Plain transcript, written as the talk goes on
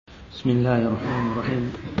بسم الله الرحمن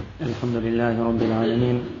الرحيم الحمد لله رب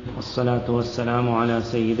العالمين والصلاة والسلام على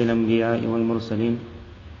سيد الأنبياء والمرسلين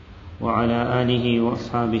وعلى آله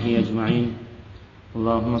وأصحابه أجمعين.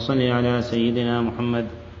 اللهم صل على سيدنا محمد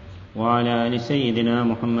وعلى آل سيدنا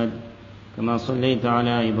محمد كما صليت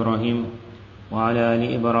على إبراهيم وعلى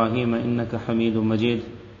آل إبراهيم إنك حميد مجيد.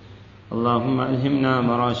 اللهم ألهمنا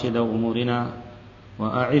مراشد أمورنا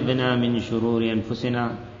وأعذنا من شرور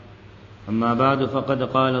أنفسنا. أما بعد، فقد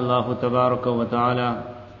قال الله تبارك وتعالى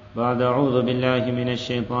بعد أعوذ بالله من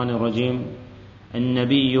الشيطان الرجيم: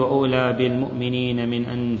 النبي أولى بالمؤمنين من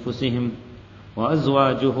أنفسهم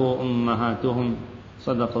وأزواجه أمهاتهم.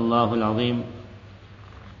 صدق الله العظيم.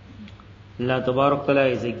 Allah Tabarak wa Ta'ala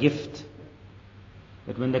is a gift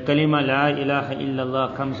that when the kalima La ilaha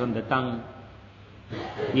illallah comes on the tongue,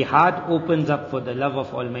 the heart opens up for the love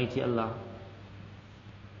of Almighty Allah,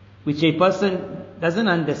 which a person doesn't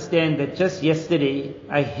understand that just yesterday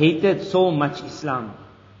I hated so much Islam.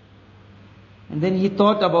 And then he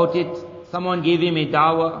thought about it, someone gave him a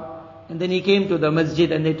dawah, and then he came to the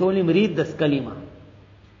masjid and they told him, read this kalima.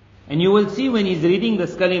 And you will see when he's reading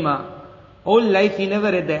this kalima, whole life he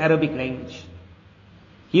never read the Arabic language.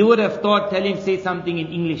 He would have thought, tell him say something in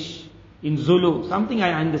English, in Zulu, something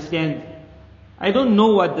I understand. I don't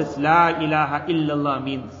know what this La ilaha illallah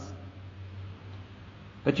means.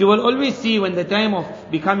 But you will always see when the time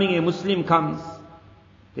of becoming a Muslim comes,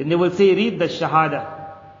 then they will say, read the Shahada.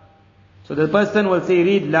 So the person will say,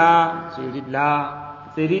 read La, so you read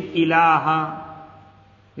La, say read Ilaha,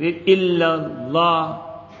 read Illallah,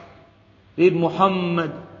 read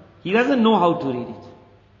Muhammad. He doesn't know how to read it.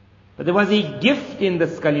 But there was a gift in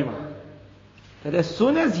this kalima, that as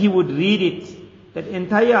soon as he would read it, that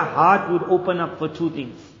entire heart would open up for two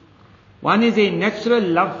things. One is a natural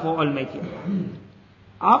love for Almighty Allah.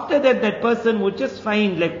 After that, that person would just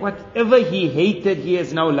find like whatever he hated, he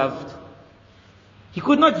has now loved. He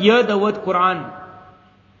could not hear the word Quran.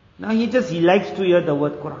 Now he likes to hear the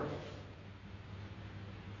word Quran.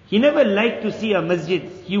 He never liked to see a masjid.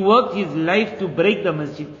 He worked his life to break the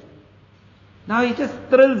masjid. Now it just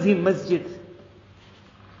thrills him masjid.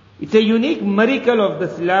 It's a unique miracle of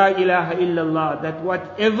this La ilaha illallah, that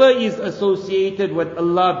whatever is associated with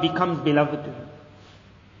Allah becomes beloved to him.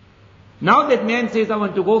 Now that man says, I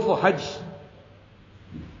want to go for Hajj.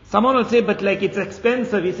 Someone will say, but like it's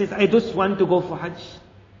expensive. He says, I just want to go for Hajj.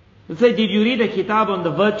 He'll say, did you read a kitab on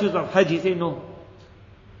the virtues of Hajj? He say, no.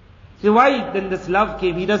 Say, why then this love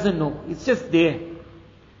came? He doesn't know. It's just there.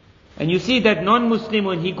 And you see that non-Muslim,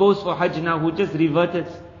 when he goes for Hajj now, who just reverted,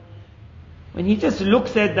 when he just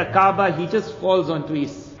looks at the Kaaba, he just falls onto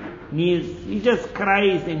his knees. He just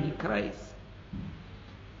cries and he cries.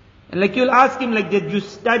 And like you'll ask him, like, did you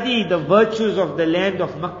study the virtues of the land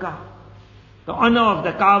of Makkah? The honor of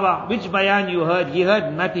the Kaaba? Which bayan you heard? He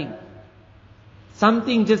heard nothing.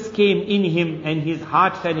 Something just came in him and his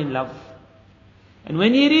heart fell in love. And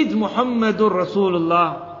when he reads Muhammadur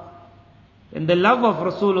Rasulullah, then the love of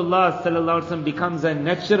Rasulullah sallallahu alaihi wasallam becomes a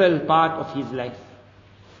natural part of his life.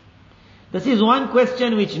 This is one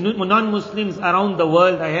question which non-Muslims around the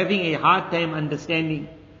world are having a hard time understanding.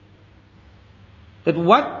 That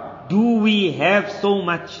what do we have so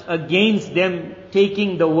much against them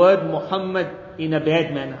taking the word Muhammad in a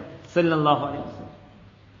bad manner? Sallallahu alaihi wasallam.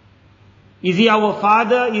 Is he our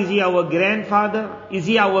father? Is he our grandfather? Is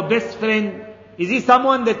he our best friend? Is he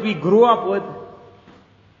someone that we grew up with?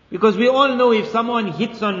 Because we all know if someone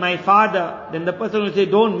hits on my father, then the person will say,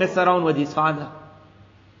 don't mess around with his father.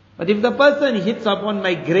 But if the person hits upon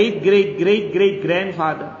my great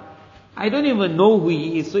grandfather, I don't even know who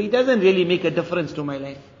he is, so it doesn't really make a difference to my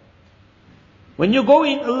life. When you go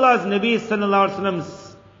in Allah's Nabi sallallahu alaihi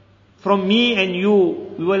wasallam, from me and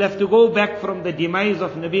you, we will have to go back from the demise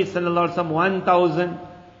of Nabi sallallahu alaihi wasallam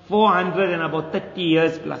 1,400 and about 30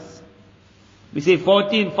 years plus. We say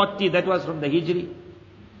 1440, that was from the Hijri.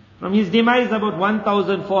 From his demise about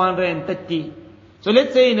 1,430. So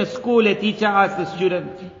let's say in a school a teacher asks the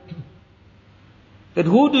student, that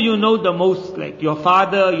who do you know the most? Like your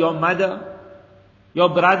father, your mother, your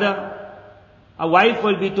brother? A wife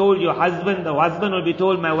will be told your husband, the husband will be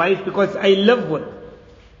told my wife, because I live with.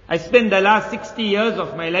 I spent the last 60 years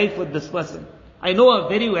of my life with this person. I know her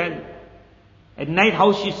very well. At night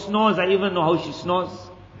how she snores, I even know how she snores.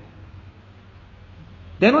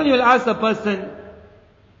 Then when you will ask the person,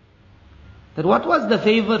 that what was the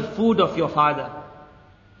favorite food of your father?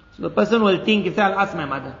 So the person will think, he say, I'll ask my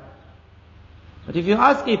mother. But if you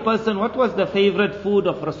ask a person, what was the favorite food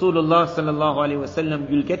of Rasulullah sallallahu alaihi wasallam,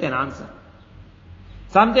 you'll get an answer.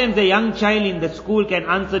 Sometimes a young child in the school can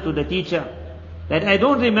answer to the teacher that I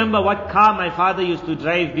don't remember what car my father used to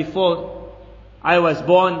drive before, I was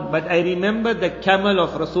born, but I remember the camel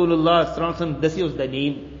of Rasulullah sallallahu alaihi wasallam. This was the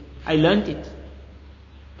name. I learnt it.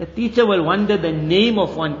 The teacher will wonder the name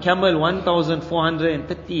of one camel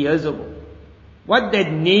 1430 years ago. What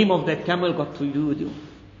that name of that camel got to do with you?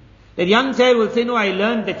 That young child will say, no, I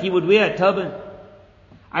learned that he would wear a turban.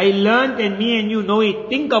 I learned, and me and you know it.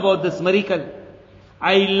 Think about this miracle.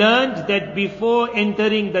 I learned that before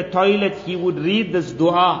entering the toilet, he would read this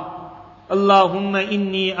dua. Allahumma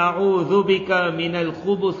inni a'udhu bika min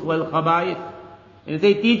al-khubuth wal-khaba'ith. And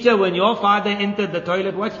say, teacher, when your father entered the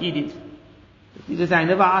toilet, what he did? The teacher said, I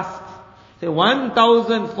never asked. Say,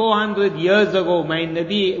 1400 years ago, my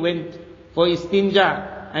Nabi went for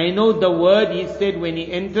istinja. I know the word he said when he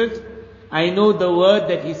entered. I know the word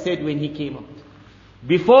that he said when he came out.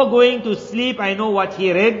 Before going to sleep, I know what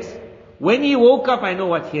he read. When he woke up, I know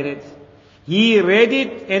what he read. He read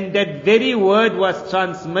it, and that very word was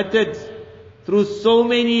transmitted through so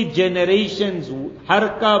many generations,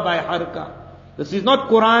 harka by harka. This is not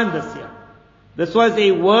Quran this year. This was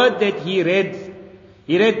a word that he read.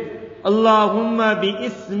 He read, Allahumma bi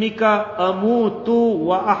ismika amutu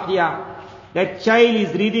wa ahya. That child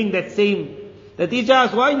is reading that same. The teacher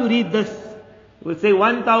asks, why you read this? He will say,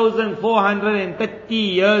 1430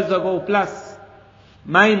 years ago plus,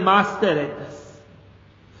 my master read this.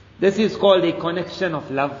 This is called a connection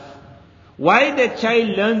of love. Why the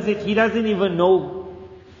child learns it, he doesn't even know.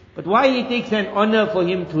 But why he takes an honor for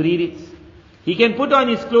him to read it. He can put on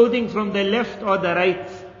his clothing from the left or the right.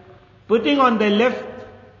 Putting on the left,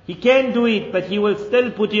 he can do it, but he will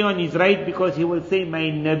still put it on his right because he will say, my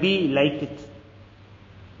Nabi liked it.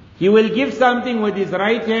 He will give something with his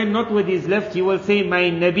right hand, not with his left. He will say, my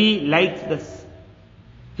Nabi liked this.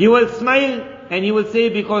 He will smile and he will say,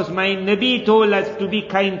 because my Nabi told us to be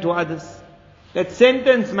kind to others. That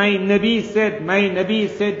sentence, my Nabi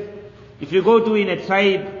said, if you go to in a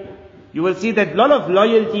tribe, you will see that a lot of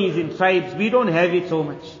loyalty is in tribes. We don't have it so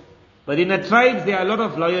much. But in a tribe, there are a lot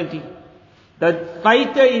of loyalty. The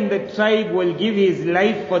fighter in the tribe will give his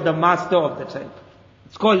life for the master of the tribe.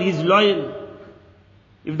 It's called, he's loyal.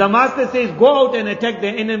 If the master says, go out and attack the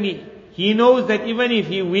enemy, he knows that even if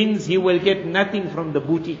he wins, he will get nothing from the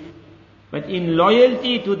booty. But in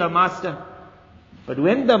loyalty to the master. But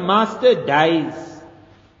when the master dies,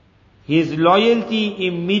 his loyalty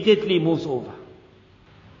immediately moves over.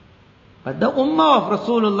 But the ummah of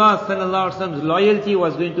Rasulullah sallallahu alaihi wasallam's loyalty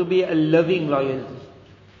was going to be a living loyalty.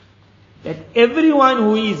 That everyone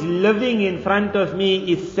who is living in front of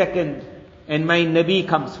me is second, and my Nabi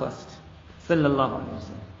comes first. Sallallahu alaihi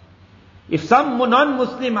wasallam. If some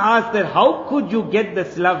non-Muslim asks that, how could you get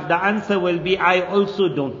this love? The answer will be, I also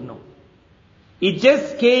don't know. It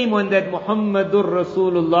just came when that Muhammadur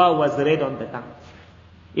Rasulullah was read on the tongue.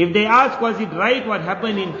 If they ask, was it right what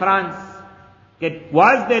happened in France?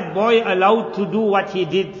 Was that boy allowed to do what he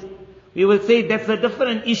did? We will say that's a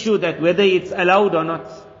different issue, that whether it's allowed or not.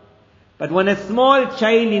 But when a small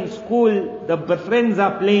child in school, the friends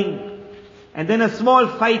are playing, and then a small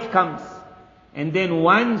fight comes, and then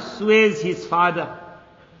one swears his father,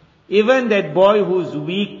 even that boy who's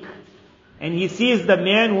weak, and he sees the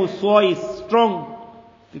man who swore is strong,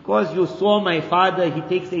 because you swore my father, he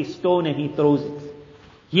takes a stone and he throws it.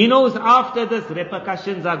 He knows after this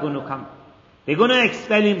repercussions are going to come. They're going to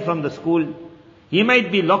expel him from the school. He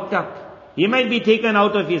might be locked up. He might be taken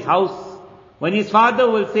out of his house. When his father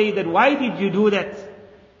will say that, why did you do that?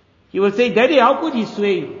 He will say, Daddy, how could he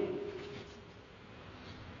swear you?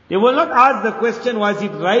 They will not ask the question, was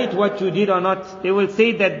it right what you did or not? They will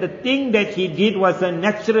say that the thing that he did was a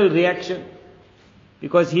natural reaction.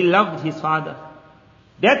 Because he loved his father.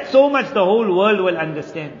 That's so much the whole world will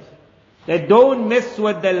understand. That don't mess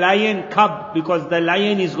with the lion cub, because the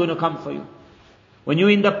lion is going to come for you. When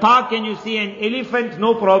you're in the park and you see an elephant,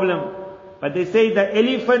 no problem. But they say the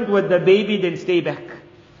elephant with the baby, then stay back.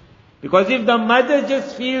 Because if the mother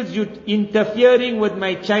just feels you interfering with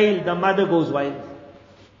my child, the mother goes wild.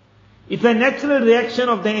 It's a natural reaction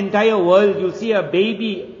of the entire world. You see a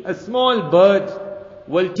baby, a small bird,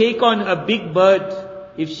 will take on a big bird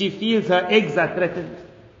if she feels her eggs are threatened.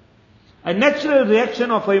 A natural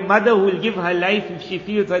reaction of a mother who will give her life if she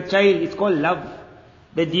feels her child is called love.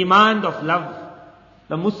 The demand of love.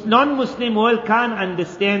 The non-Muslim world can't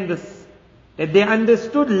understand this. That they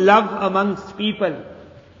understood love amongst people.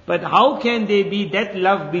 But how can there be that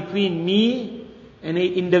love between me and an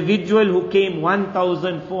individual who came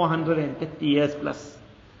 1430 years plus?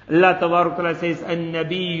 Allah Tabaraka Ta'ala says,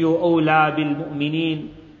 An-Nabiyyu awla bil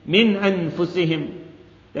mu'mineen min anfusihim.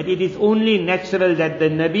 That it is only natural that the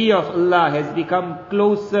Nabi of Allah has become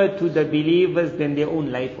closer to the believers than their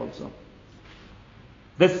own life also.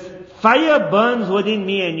 This fire burns within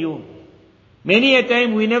me and you. Many a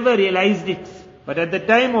time we never realized it, but at the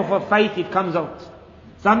time of a fight it comes out.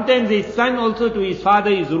 Sometimes a son also to his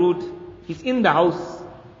father is rude. He's in the house,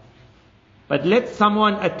 but let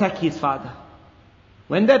someone attack his father.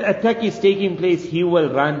 When that attack is taking place, he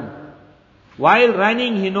will run. While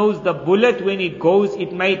running, he knows the bullet, when it goes,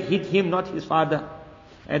 it might hit him, not his father.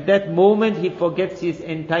 At that moment, he forgets his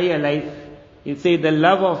entire life. He'll say, the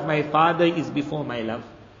love of my father is before my love.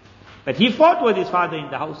 But he fought with his father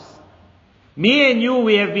in the house. Me and you,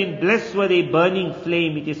 we have been blessed with a burning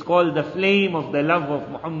flame. It is called the flame of the love of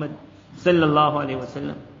Muhammad sallallahu alaihi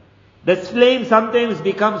wasallam. This flame sometimes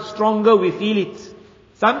becomes stronger, we feel it.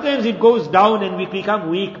 Sometimes it goes down and we become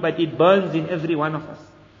weak, but it burns in every one of us.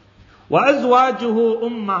 وَأَزْوَاجُهُ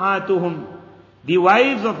أُمَّهَاتُهُمْ. The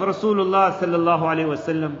wives of Rasulullah sallallahu alaihi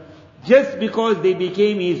wasallam, just because they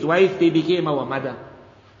became his wife, they became our mother.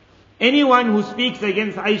 Anyone who speaks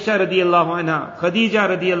against Aisha radiallahu anha,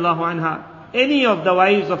 Khadija radiallahu anha, any of the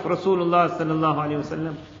wives of Rasulullah sallallahu alaihi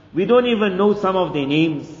wasallam, we don't even know some of their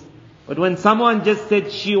names. But when someone just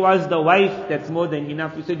said she was the wife, that's more than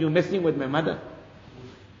enough. You said, you're messing with my mother.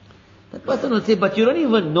 That person will say, but you don't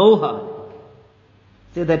even know her.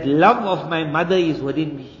 Say, that love of my mother is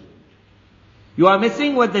within me. You are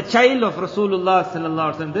messing with the child of Rasulullah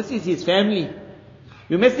sallallahu alaihi wasallam. This is his family.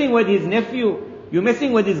 You're messing with his nephew. You're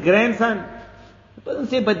messing with his grandson. The person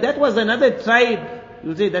say, but that was another tribe.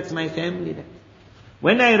 You say, that's my family.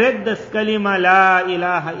 When I read this kalima, La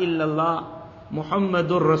ilaha illallah,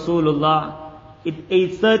 Muhammadur Rasulullah,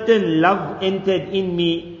 a certain love entered in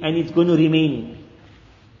me and it's going to remain in me.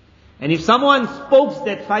 And if someone spokes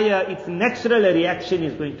that fire, its natural reaction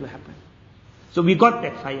is going to happen. So we got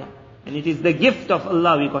that fire. And it is the gift of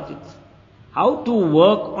Allah we got it. How to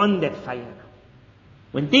work on that fire?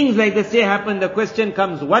 When things like this happen, the question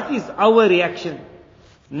comes, what is our reaction?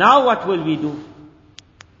 Now what will we do?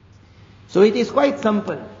 So it is quite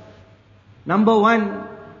simple. Number one,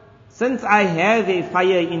 since I have a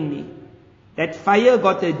fire in me, that fire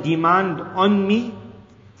got a demand on me,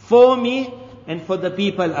 for me, and for the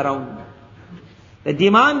people around me. The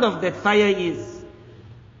demand of that fire is,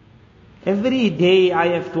 every day I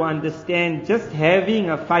have to understand, just having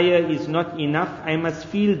a fire is not enough. I must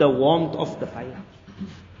feel the warmth of the fire.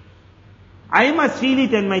 I must feel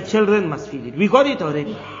it and my children must feel it. We got it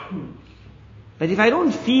already. But if I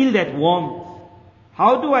don't feel that warmth,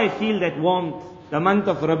 how do I feel that warmth? The month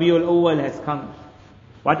of Rabiul Awwal has come.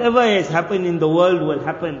 Whatever has happened in the world will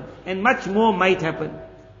happen, and much more might happen.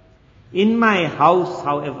 In my house,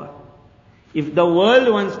 however, if the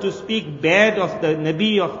world wants to speak bad of the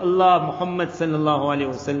Nabi of Allah, Muhammad sallallahu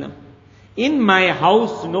alaihi wasallam, in my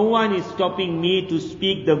house, no one is stopping me to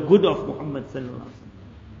speak the good of Muhammad sallallahu alaihi wasallam.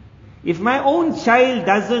 If my own child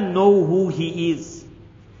doesn't know who he is,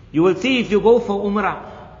 you will see if you go for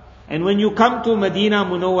Umrah, and when you come to Medina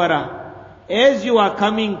Munawwara, as you are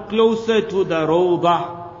coming closer to the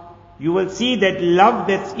Rawdah, you will see that love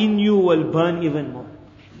that's in you will burn even more.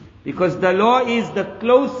 Because the law is, the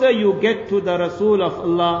closer you get to the Rasul of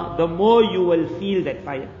Allah, the more you will feel that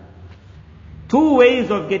fire. Two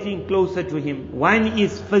ways of getting closer to him. One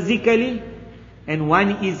is physically, and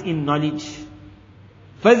one is in knowledge.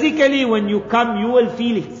 Physically, when you come, you will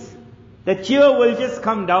feel it. The tear will just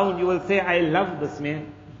come down. You will say, I love this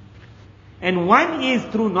man. And one is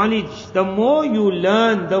through knowledge. The more you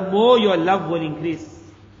learn, the more your love will increase.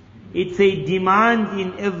 It's a demand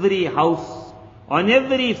in every house. On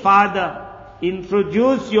every father,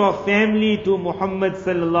 introduce your family to Muhammad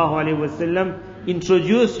sallallahu alaihi wasallam.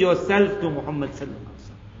 Introduce yourself to Muhammad sallallahu alaihi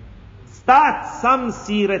wasallam. Start some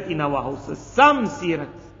seerat in our houses. Some seerat.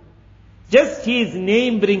 Just his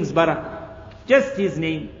name brings barakah. Just his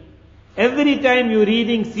name. Every time you're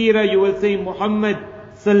reading seerah, you will say Muhammad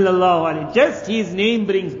sallallahu alaihi. Just his name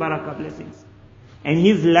brings barakah, blessings. And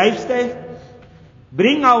his lifestyle,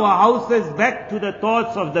 bring our houses back to the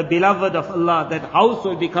thoughts of the beloved of Allah. That house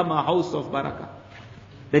will become a house of barakah.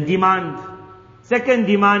 The demand. Second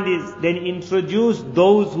demand is, then introduce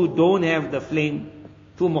those who don't have the flame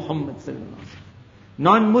to Muhammad sallallahu alaihi wasallam.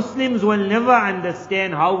 Non-Muslims will never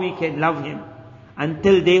understand how we can love him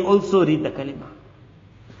until they also read the kalima.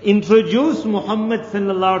 Introduce Muhammad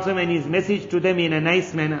sallallahu alaihi wasallam and his message to them in a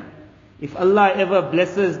nice manner. If Allah ever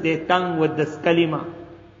blesses their tongue with this kalima,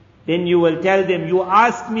 then you will tell them, you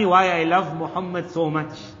asked me why I love Muhammad so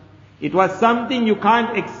much. It was something you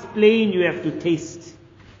can't explain, you have to taste.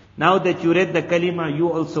 Now that you read the kalima,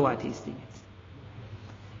 you also are tasting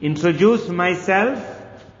it. Introduce myself,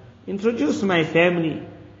 introduce my family,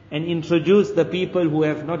 and introduce the people who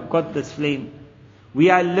have not got this flame. We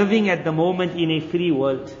are living at the moment in a free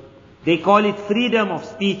world. They call it freedom of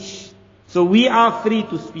speech. So we are free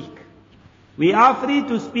to speak. We are free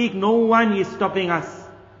to speak. No one is stopping us.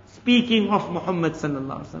 Speaking of Muhammad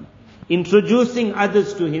sallallahu alaihi wasallam. Introducing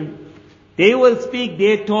others to him. They will speak,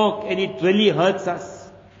 they talk, and it really hurts us.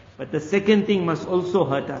 But the second thing must also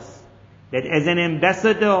hurt us. That as an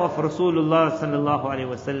ambassador of Rasulullah sallallahu alaihi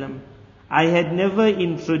wasallam, I had never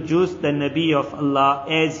introduced the Nabi of Allah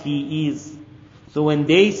as he is. So when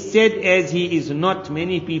they said as he is not,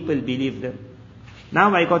 many people believed them.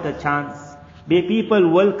 Now I got a chance. People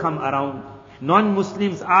will come around.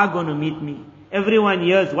 Non-Muslims are going to meet me. Everyone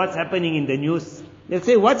hears what's happening in the news. They'll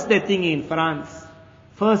say, what's the thing in France?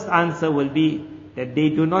 First answer will be that they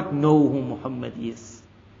do not know who Muhammad is.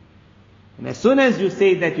 And as soon as you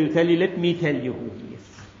say that, you tell you, let me tell you who he is.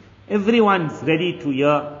 Everyone's ready to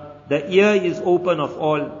hear. The ear is open of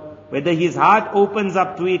all. Whether his heart opens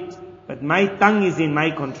up to it, but my tongue is in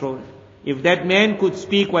my control. If that man could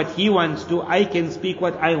speak what he wants to, I can speak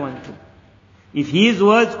what I want to. If his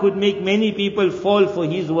words could make many people fall for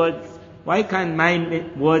his words, why can't my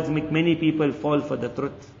words make many people fall for the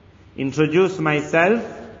truth? Introduce myself,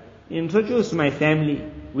 introduce my family.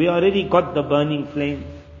 We already got the burning flame.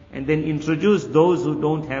 And then introduce those who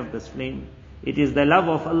don't have this flame. It is the love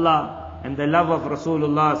of Allah and the love of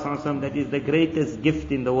Rasulullah sallallahu alaihi wasallam that is the greatest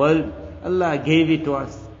gift in the world. Allah gave it to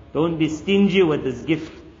us. Don't be stingy with this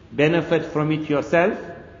gift. Benefit from it yourself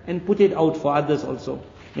and put it out for others also.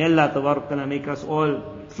 May Allah tabarakalla make us all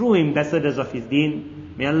true ambassadors of His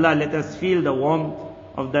deen. May Allah let us feel the warmth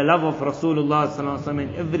of the love of Rasulullah sallallahu alaihi wasallam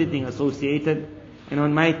and everything associated. And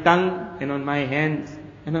on my tongue and on my hands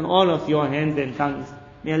and on all of your hands and tongues,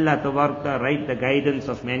 may Allah tabarakalla write the guidance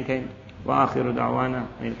of mankind. Wa akhiru da'wana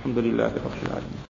alhamdulillahi rabbil alamin.